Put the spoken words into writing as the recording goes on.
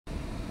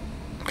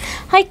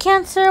Hi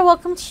Cancer,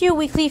 welcome to your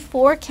weekly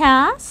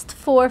forecast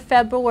for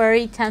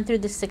February 10th through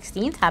the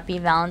 16th. Happy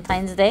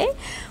Valentine's Day.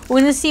 We're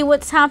going to see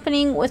what's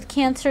happening with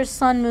Cancer,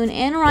 Sun, Moon,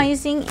 and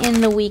Rising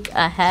in the week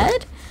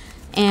ahead.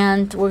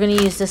 And we're going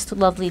to use this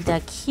lovely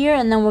deck here,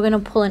 and then we're going to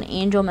pull an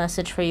angel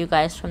message for you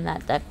guys from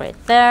that deck right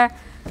there.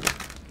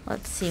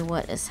 Let's see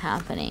what is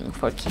happening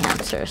for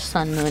Cancer,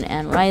 Sun, Moon,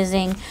 and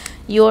Rising.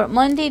 Your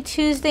Monday,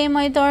 Tuesday,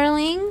 my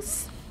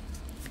darlings.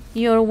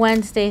 Your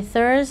Wednesday,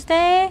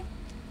 Thursday.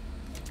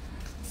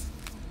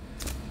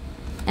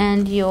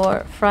 And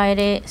your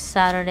Friday,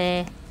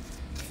 Saturday,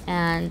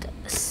 and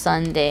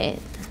Sunday.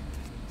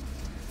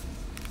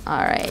 All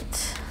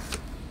right.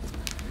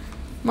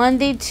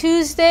 Monday,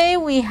 Tuesday,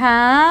 we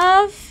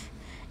have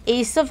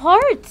Ace of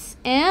Hearts.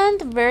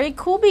 And very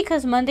cool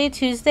because Monday,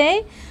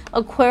 Tuesday,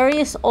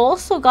 Aquarius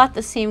also got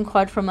the same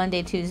card for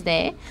Monday,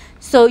 Tuesday.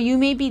 So you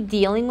may be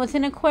dealing with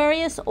an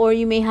Aquarius, or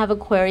you may have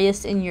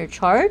Aquarius in your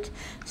chart.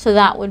 So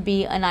that would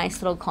be a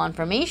nice little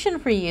confirmation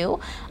for you.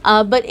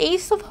 But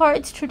Ace of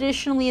Hearts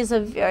traditionally is a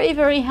very,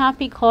 very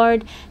happy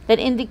card that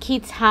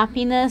indicates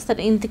happiness, that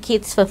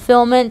indicates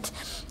fulfillment.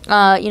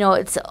 You know,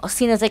 it's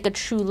seen as like a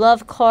true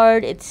love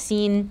card. It's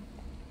seen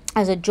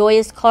as a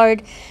joyous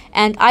card,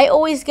 and I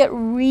always get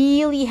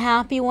really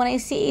happy when I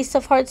see Ace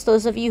of Hearts.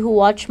 Those of you who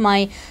watch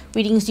my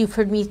readings, you've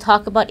heard me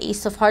talk about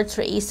Ace of Hearts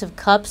or Ace of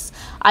Cups.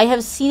 I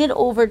have seen it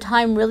over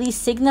time really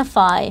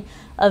signify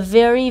a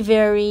very,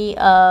 very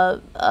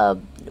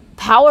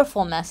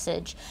powerful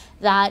message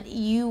that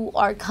you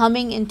are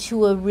coming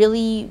into a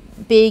really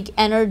big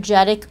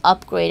energetic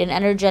upgrade, an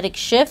energetic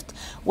shift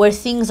where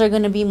things are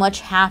going to be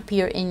much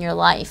happier in your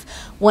life.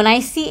 When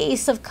I see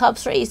Ace of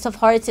Cups or Ace of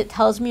Hearts, it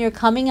tells me you're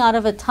coming out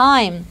of a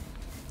time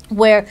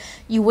where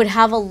you would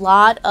have a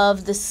lot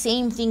of the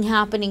same thing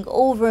happening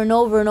over and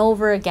over and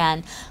over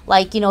again.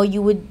 Like, you know,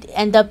 you would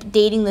end up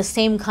dating the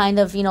same kind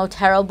of, you know,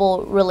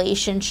 terrible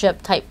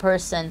relationship type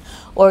person,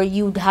 or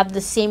you'd have the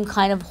same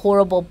kind of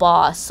horrible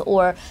boss,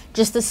 or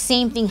just the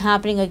same thing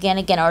happening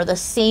again, or the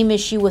same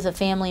issue with a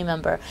family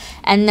member.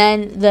 And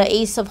then the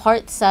Ace of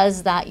Hearts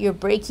says that you're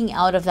breaking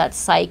out of that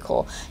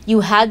cycle.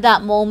 You had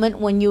that moment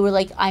when you were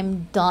like,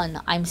 I'm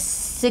done. I'm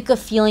sick of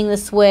feeling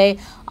this way.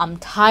 I'm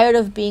tired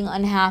of being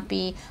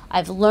unhappy.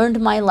 I've learned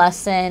my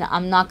lesson.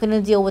 I'm not going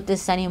to deal with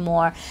this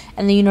anymore.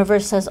 And the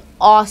universe says,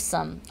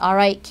 awesome. All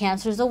right,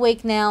 Cancer's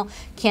awake now.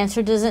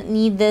 Cancer doesn't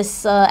need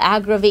this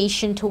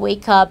aggravation to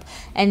wake up.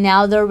 And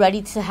now they're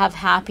ready to have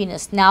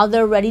happiness. Now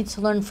they're ready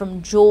to learn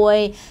from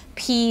joy,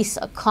 peace,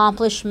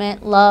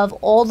 accomplishment, love,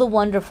 all the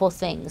wonderful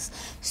things.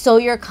 So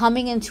you're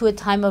coming into a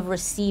time of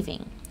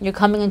receiving. You're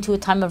coming into a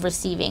time of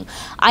receiving.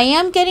 I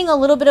am getting a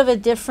little bit of a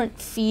different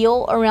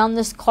feel around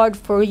this card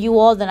for you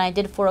all than I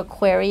did for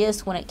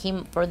Aquarius when it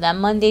came for them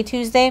Monday,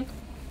 Tuesday.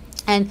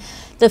 And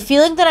the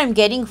feeling that I'm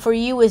getting for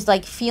you is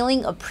like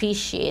feeling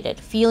appreciated,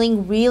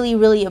 feeling really,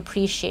 really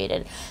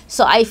appreciated.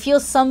 So I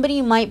feel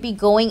somebody might be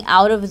going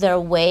out of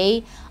their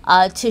way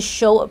to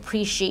show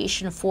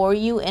appreciation for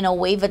you in a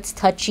way that's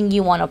touching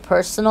you on a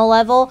personal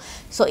level.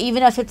 So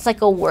even if it's like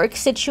a work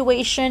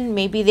situation,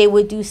 maybe they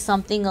would do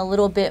something a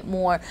little bit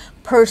more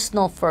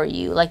personal for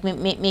you, like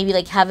maybe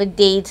like have a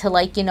day to,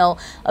 like, you know,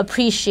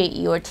 appreciate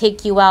you or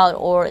take you out,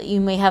 or you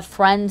may have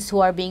friends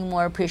who are being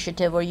more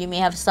appreciative, or you may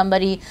have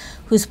somebody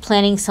who's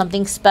planning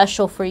something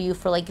special for you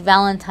for like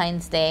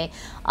Valentine's Day,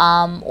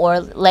 or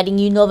letting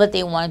you know that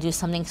they want to do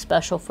something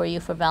special for you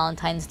for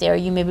Valentine's Day, or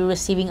you may be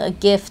receiving a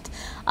gift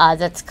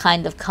that's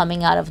kind of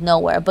coming out of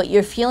nowhere. But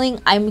you're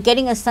feeling, I'm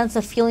getting a sense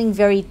of feeling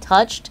very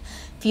touched,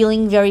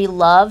 feeling very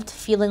loved,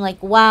 feeling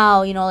like,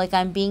 wow, you know, like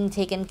I'm being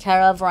taken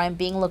care of, or I'm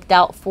being looked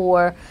out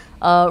for.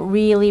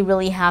 Really,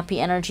 really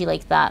happy energy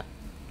like that.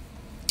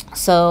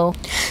 So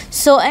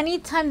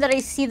anytime that I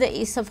see the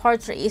Ace of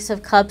Hearts or Ace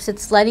of Cups,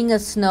 it's letting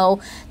us know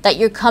that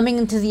you're coming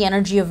into the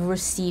energy of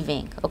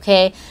receiving,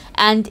 okay?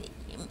 And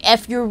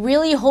if you're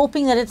really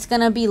hoping that it's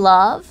going to be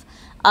love,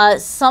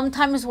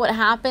 sometimes what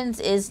happens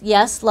is,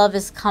 yes, love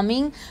is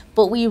coming,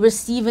 but we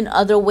receive in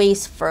other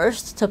ways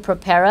first to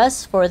prepare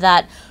us for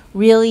that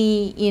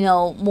really, you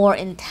know, more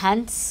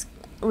intense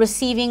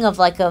receiving of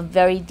like a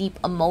very deep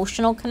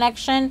emotional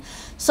connection.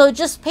 So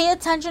just pay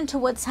attention to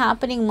what's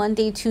happening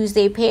Monday,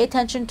 Tuesday. Pay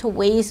attention to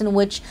ways in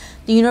which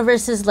the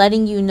universe is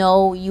letting you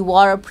know you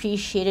are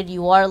appreciated,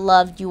 you are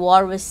loved, you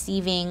are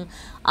receiving,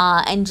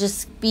 and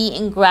just be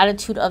in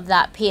gratitude of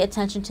that. Pay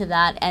attention to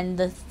that, and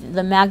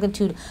the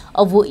magnitude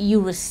of what you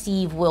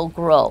receive will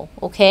grow,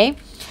 okay?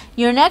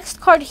 Your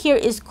next card here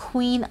is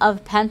Queen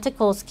of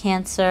Pentacles,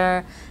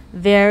 Cancer.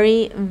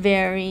 Very,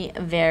 very,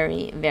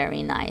 very,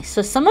 very nice.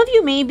 So some of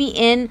you may be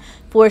in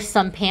for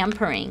some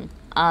pampering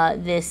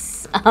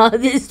this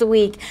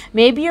week.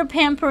 Maybe you're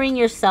pampering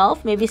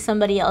yourself. Maybe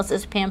somebody else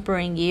is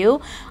pampering you.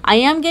 I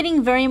am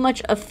getting very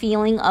much a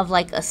feeling of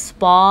like a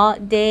spa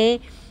day,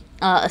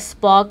 a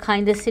spa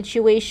kind of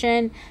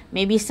situation.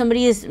 Maybe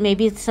somebody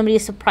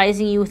is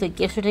surprising you with a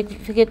gift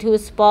certificate to a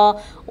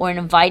spa, or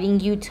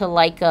inviting you to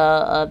like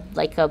a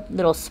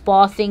little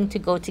spa thing to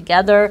go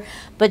together.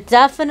 But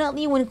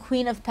definitely when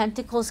Queen of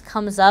Pentacles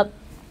comes up,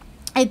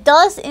 It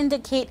does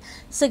indicate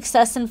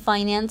success in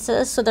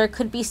finances, so there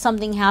could be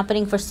something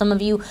happening for some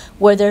of you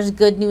where there's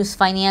good news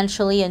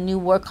financially, a new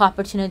work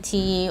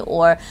opportunity,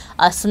 or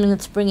something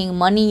that's bringing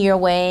money your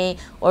way,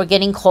 or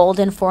getting called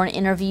in for an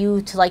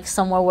interview to like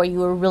somewhere where you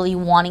were really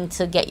wanting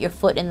to get your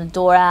foot in the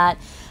door at.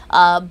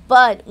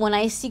 But when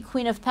I see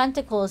Queen of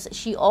Pentacles,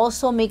 she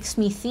also makes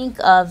me think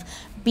of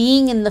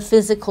being in the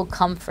physical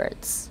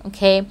comforts,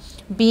 okay?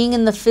 Being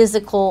in the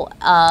physical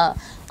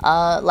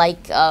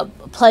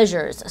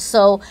pleasures.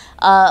 So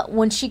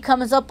when she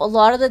comes up, a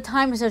lot of the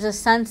times there's a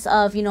sense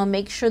of, you know,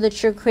 make sure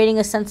that you're creating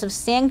a sense of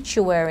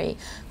sanctuary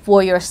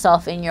for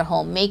yourself in your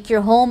home. Make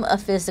your home a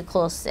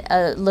physical,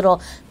 little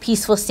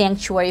peaceful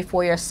sanctuary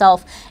for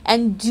yourself,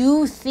 and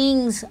do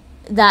things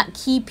that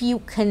keep you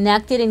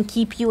connected and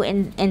keep you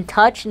in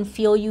touch and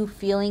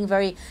feeling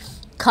very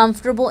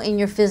comfortable in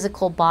your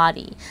physical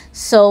body.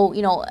 So,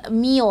 you know,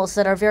 meals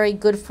that are very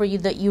good for you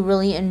that you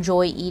really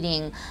enjoy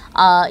eating,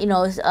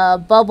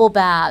 bubble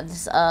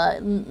baths,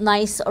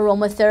 nice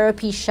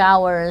aromatherapy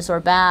showers or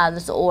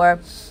baths, or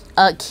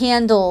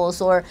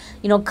candles, or,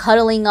 you know,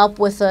 cuddling up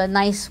with a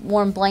nice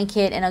warm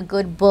blanket and a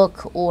good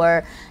book,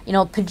 or, you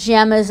know,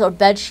 pajamas or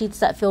bed sheets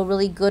that feel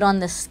really good on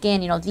the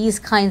skin, you know, these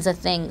kinds of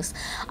things.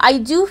 I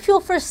do feel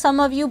for some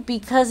of you,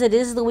 because it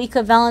is the week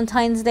of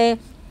Valentine's Day,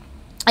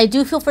 I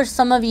do feel for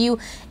some of you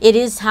it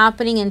is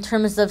happening in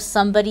terms of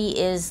somebody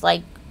is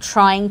like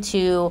trying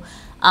to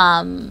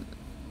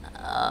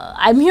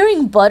I'm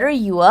hearing butter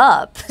you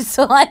up.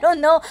 So I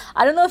don't know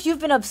if you've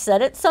been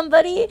upset at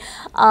somebody,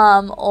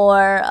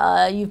 or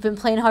you've been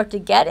playing hard to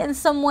get in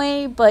some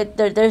way, but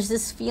there's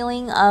this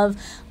feeling of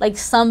like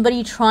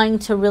somebody trying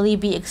to really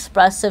be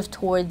expressive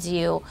towards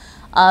you,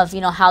 of,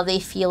 you know, how they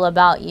feel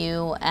about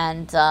you,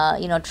 and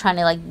you know, trying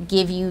to like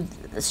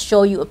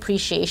show you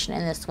appreciation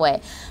in this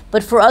way.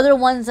 But for other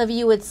ones of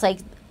you, it's like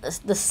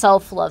the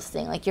self-love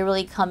thing. Like you're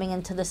really coming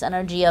into this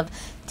energy of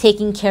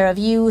taking care of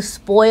you,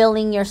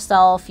 spoiling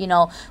yourself. You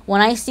know,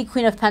 when I see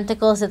Queen of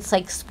Pentacles, it's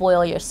like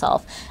spoil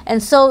yourself.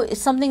 And so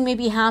something may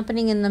be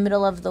happening in the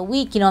middle of the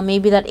week. You know,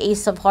 maybe that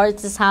Ace of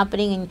Hearts is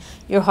happening and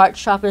your heart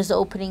chakra is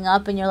opening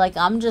up, and you're like,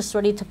 I'm just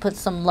ready to put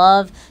some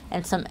love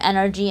and some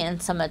energy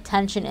and some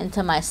attention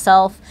into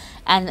myself.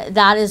 And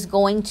that is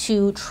going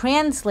to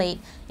translate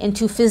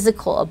into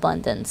physical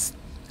abundance.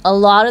 A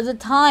lot of the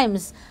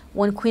times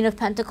when Queen of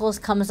Pentacles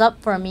comes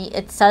up for me,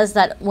 it says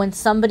that when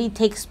somebody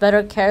takes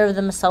better care of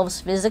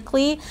themselves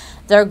physically,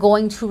 they're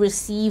going to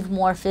receive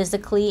more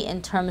physically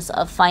in terms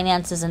of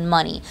finances and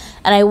money.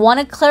 And I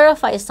want to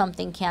clarify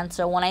something,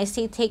 Cancer. When I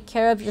say take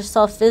care of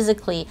yourself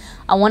physically,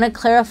 I want to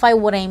clarify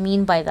what I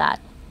mean by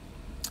that.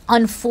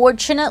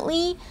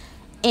 Unfortunately,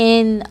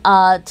 in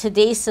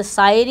today's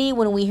society,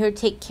 when we hear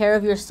take care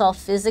of yourself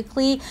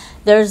physically,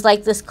 there's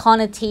like this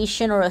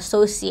connotation or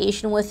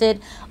association with it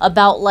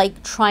about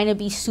like trying to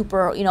be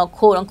super, you know,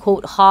 quote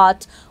unquote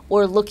hot,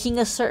 or looking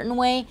a certain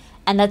way.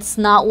 And that's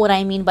not what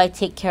I mean by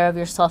take care of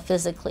yourself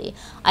physically.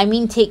 I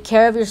mean take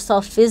care of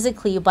yourself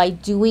physically by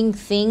doing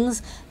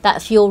things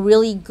that feel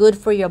really good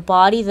for your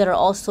body, that are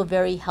also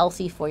very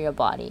healthy for your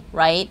body,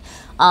 right?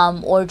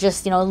 Or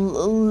just, you know,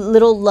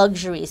 little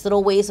luxuries,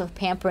 little ways of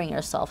pampering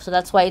yourself. So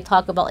that's why I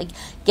talk about like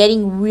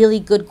getting really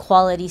good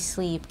quality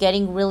sleep,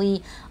 getting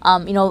really,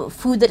 you know,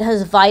 food that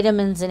has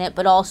vitamins in it,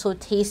 but also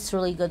tastes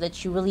really good,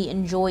 that you really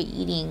enjoy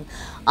eating.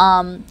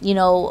 You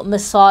know,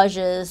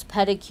 massages,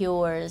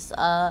 pedicures,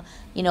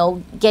 you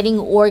know, getting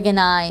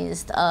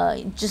organized,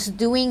 just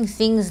doing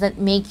things that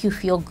make you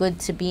feel good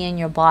to be in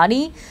your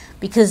body,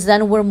 because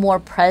then we're more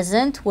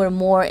present, we're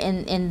more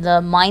in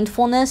the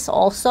mindfulness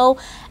also,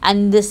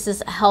 and this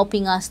is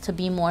helping us to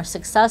be more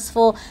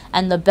successful.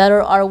 And the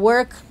better our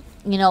work,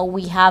 you know,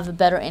 we have a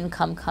better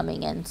income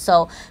coming in.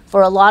 So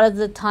for a lot of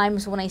the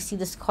times when I see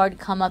this card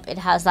come up, it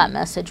has that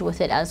message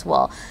with it as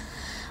well.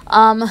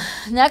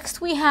 Next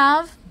we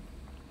have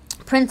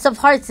Prince of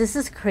Hearts. This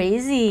is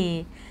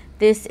crazy.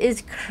 This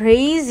is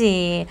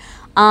crazy.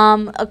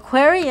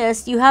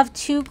 Aquarius, you have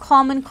two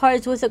common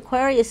cards with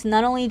Aquarius.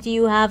 Not only do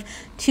you have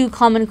two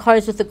common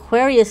cards with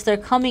Aquarius, they're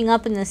coming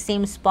up in the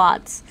same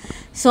spots.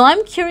 So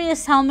I'm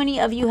curious how many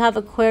of you have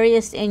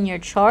Aquarius in your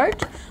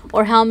chart,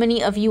 or how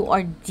many of you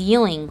are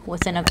dealing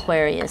with an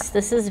Aquarius.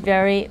 This is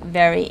very,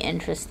 very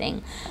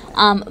interesting.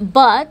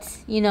 But,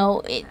 you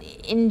know,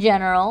 in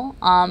general,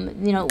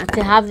 you know,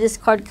 to have this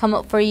card come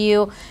up for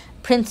you,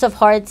 Prince of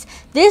Hearts,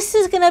 this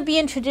is going to be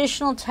in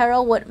traditional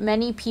tarot what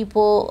many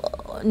people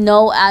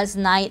know as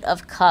Knight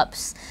of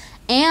Cups.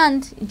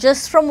 And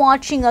just from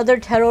watching other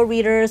tarot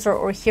readers,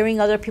 or hearing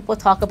other people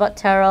talk about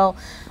tarot,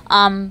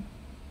 I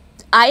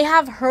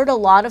have heard a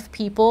lot of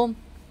people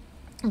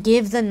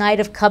give the Knight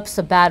of Cups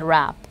a bad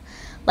rap.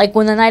 Like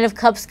when the Knight of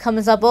Cups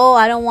comes up, oh,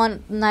 I don't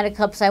want Knight of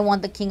Cups, I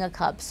want the King of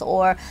Cups.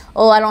 Or,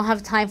 oh, I don't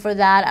have time for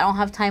that, I don't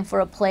have time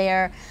for a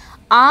player.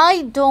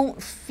 I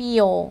don't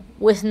feel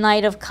with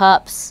Knight of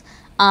Cups,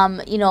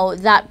 you know,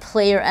 that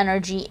player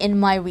energy in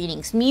my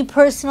readings. Me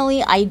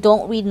personally, I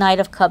don't read Knight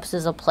of Cups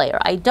as a player.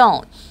 I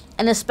don't.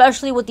 And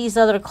especially with these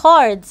other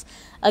cards,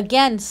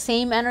 again,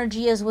 same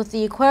energy as with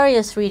the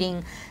Aquarius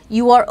reading.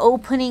 you are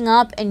opening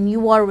up and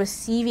you are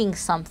receiving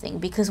something.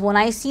 Because when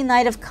I see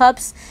Knight of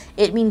Cups,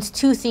 it means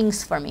two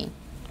things for me.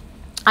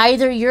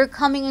 Either you're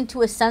coming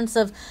into a sense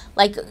of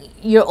like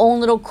your own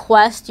little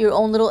quest, your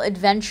own little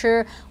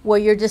adventure, where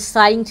you're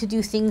deciding to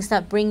do things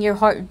that bring your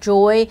heart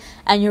joy,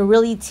 and you're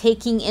really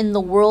taking in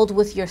the world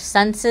with your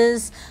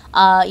senses,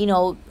 you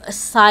know,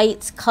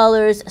 sights,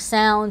 colors,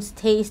 sounds,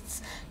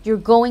 tastes. You're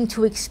going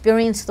to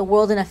experience the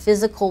world in a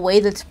physical way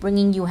that's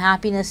bringing you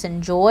happiness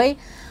and joy.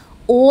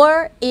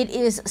 Or it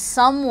is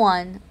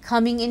someone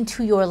coming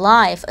into your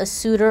life, a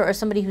suitor or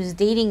somebody who's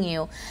dating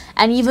you.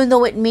 And even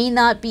though it may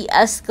not be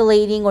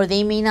escalating, or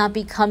they may not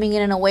be coming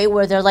in a way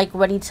where they're like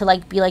ready to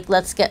like be like,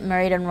 let's get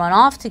married and run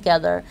off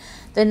together,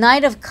 the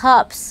Knight of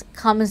Cups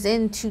comes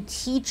in to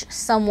teach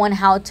someone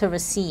how to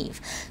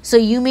receive. So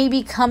you may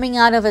be coming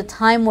out of a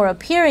time or a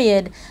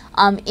period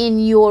in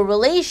your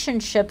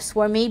relationships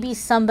where maybe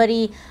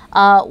somebody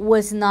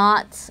was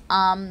not,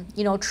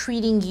 you know,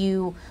 treating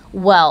you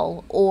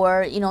well,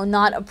 or, you know,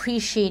 not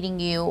appreciating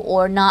you,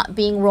 or not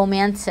being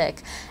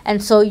romantic.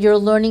 And so you're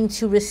learning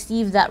to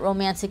receive that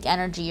romantic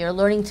energy. You're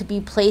learning to be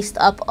placed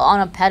up on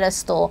a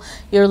pedestal.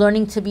 You're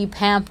learning to be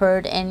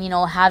pampered, and, you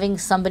know, having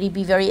somebody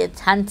be very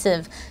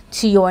attentive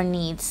to your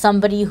needs.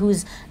 Somebody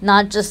who's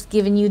not just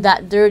giving you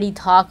that dirty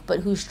talk,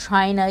 but who's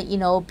trying to, you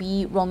know,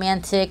 be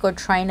romantic, or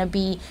trying to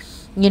be,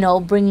 you know,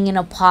 bringing in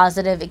a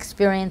positive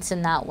experience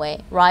in that way,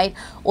 right?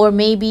 Or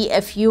maybe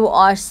if you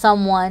are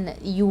someone,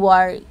 you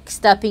are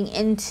stepping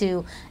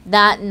into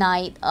that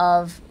Knight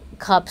of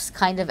Cups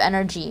kind of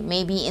energy.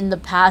 Maybe in the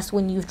past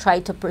when you've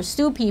tried to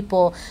pursue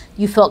people,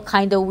 you felt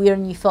kind of weird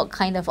and you felt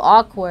kind of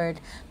awkward,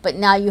 but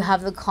now you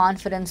have the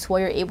confidence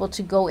where you're able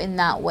to go in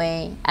that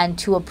way and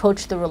to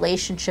approach the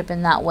relationship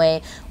in that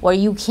way, where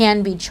you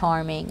can be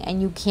charming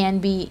and you can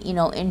be, you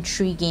know,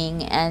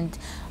 intriguing and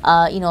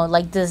you know,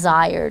 like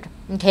desired.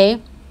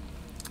 Okay,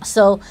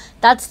 so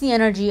that's the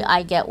energy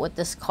I get with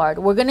this card.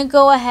 We're going to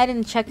go ahead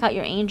and check out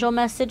your angel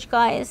message,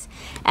 guys.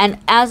 And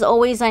as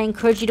always, I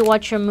encourage you to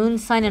watch your moon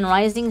sign and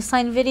rising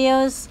sign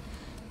videos.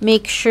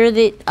 Make sure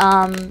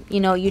that, you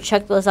know, you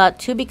check those out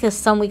too, because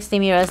some weeks they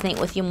may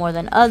resonate with you more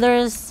than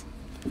others.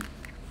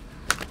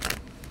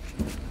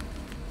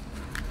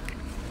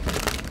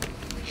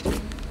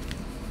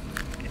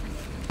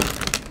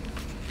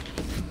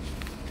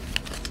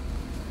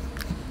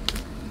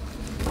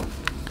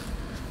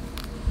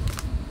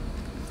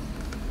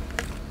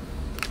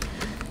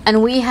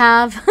 And we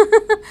have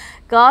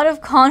God of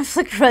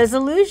Conflict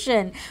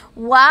Resolution.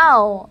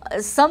 Wow,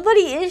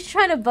 somebody is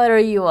trying to butter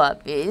you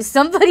up.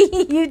 Somebody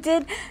you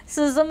did.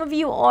 So some of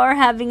you are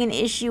having an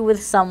issue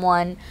with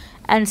someone,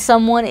 and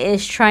someone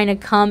is trying to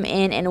come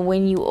in and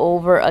win you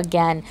over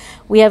again.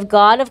 We have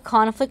God of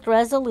Conflict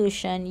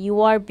Resolution.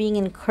 You are being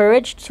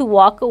encouraged to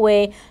walk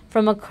away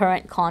from a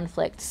current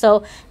conflict.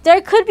 So there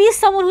could be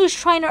someone who's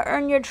trying to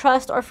earn your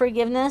trust or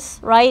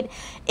forgiveness, right?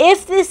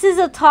 If this is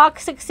a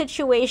toxic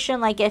situation,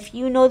 like if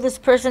you know this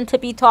person to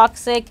be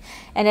toxic,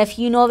 and if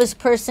you know this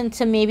person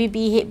to maybe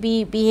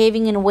be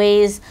behaving in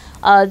ways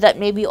that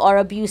maybe are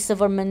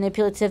abusive or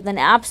manipulative, then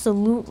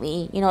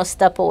absolutely, you know,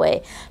 step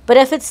away. But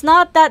if it's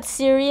not that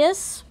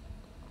serious,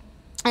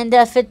 and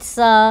if it's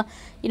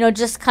you know,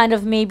 just kind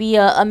of maybe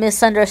a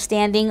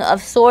misunderstanding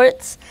of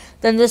sorts,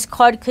 then this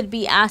card could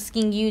be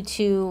asking you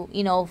to,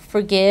 you know,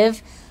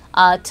 forgive,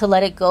 to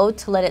let it go,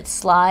 to let it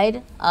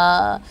slide.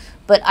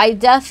 But I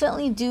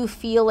definitely do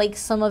feel like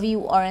some of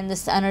you are in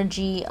this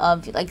energy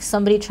of like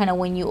somebody trying to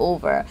win you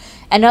over.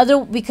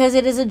 And because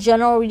it is a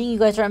general reading, you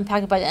guys are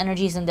impacted by the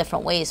energies in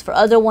different ways. For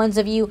other ones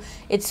of you,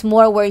 it's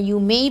more where you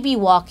may be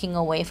walking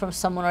away from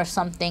someone or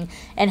something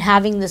and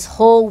having this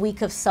whole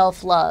week of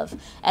self-love.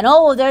 And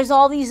oh, there's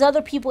all these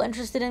other people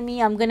interested in me.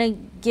 I'm going to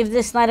give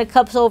this Knight of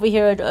Cups over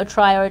here a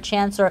try or a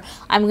chance, or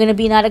I'm going to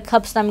be Knight of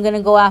Cups and I'm going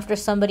to go after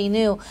somebody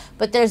new.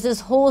 But there's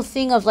this whole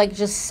thing of like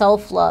just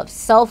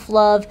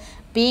self-love,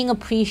 being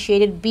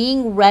appreciated,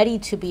 being ready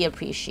to be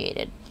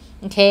appreciated.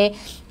 Okay,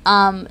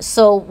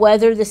 so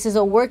whether this is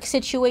a work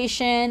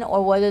situation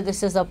or whether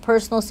this is a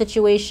personal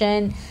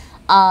situation,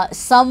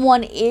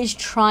 someone is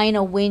trying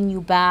to win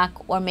you back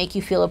or make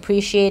you feel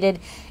appreciated.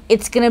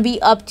 It's going to be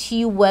up to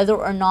you whether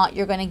or not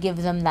you're going to give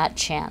them that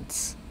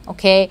chance.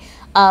 Okay,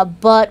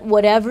 but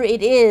whatever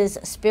it is,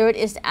 Spirit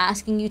is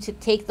asking you to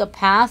take the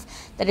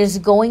path that is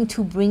going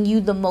to bring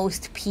you the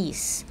most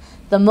peace.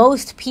 The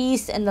most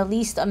peace and the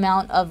least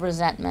amount of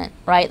resentment,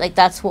 right? Like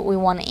that's what we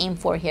want to aim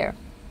for here.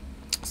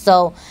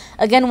 So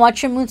again,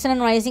 watch your moon sign and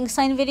rising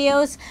sign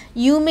videos.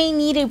 You may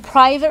need a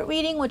private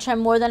reading, which I'm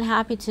more than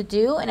happy to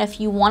do. And if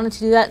you wanted to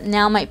do that,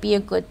 now might be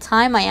a good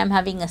time. I am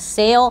having a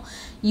sale.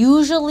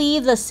 Usually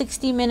the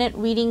 60-minute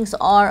readings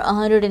are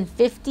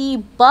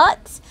 $150,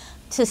 but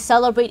to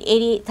celebrate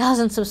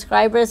 88,000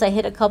 subscribers I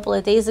hit a couple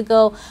of days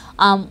ago,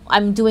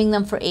 I'm doing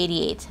them for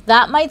 88.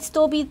 That might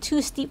still be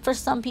too steep for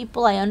some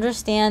people, I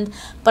understand,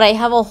 but I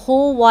have a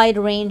whole wide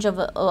range of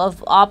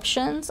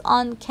options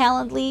on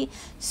Calendly,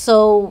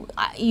 so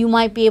you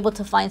might be able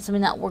to find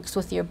something that works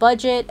with your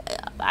budget.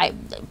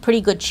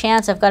 Pretty good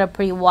chance. I've got a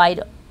pretty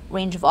wide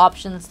range of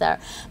options there.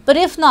 But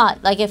if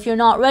not, like if you're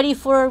not ready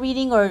for a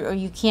reading, or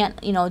you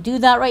can't, you know, do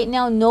that right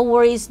now, no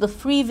worries. The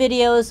free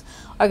videos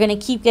are going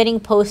to keep getting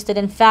posted.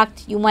 In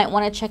fact, you might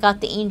want to check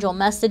out the angel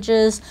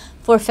messages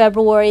for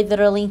February that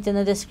are linked in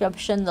the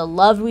description, the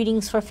love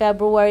readings for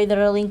February that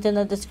are linked in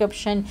the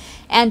description.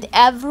 And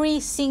every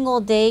single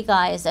day,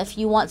 guys, if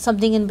you want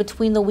something in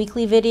between the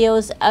weekly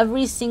videos,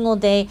 every single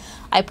day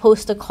I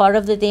post a card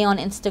of the day on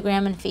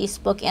Instagram and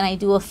Facebook, and I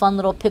do a fun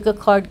little pick a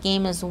card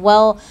game as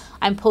well.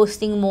 I'm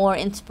posting more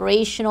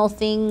inspirational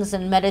things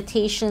and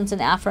meditations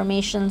and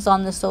affirmations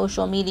on the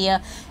social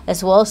media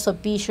as well, so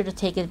be sure to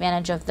take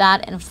advantage of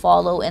that and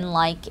follow and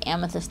like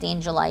Amethyst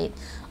Angellight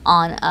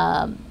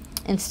on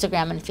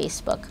Instagram and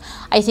Facebook.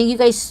 I thank you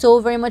guys so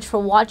very much for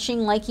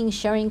watching, liking,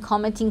 sharing,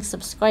 commenting,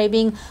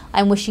 subscribing.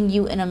 I'm wishing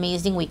you an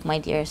amazing week, my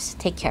dears.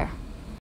 Take care.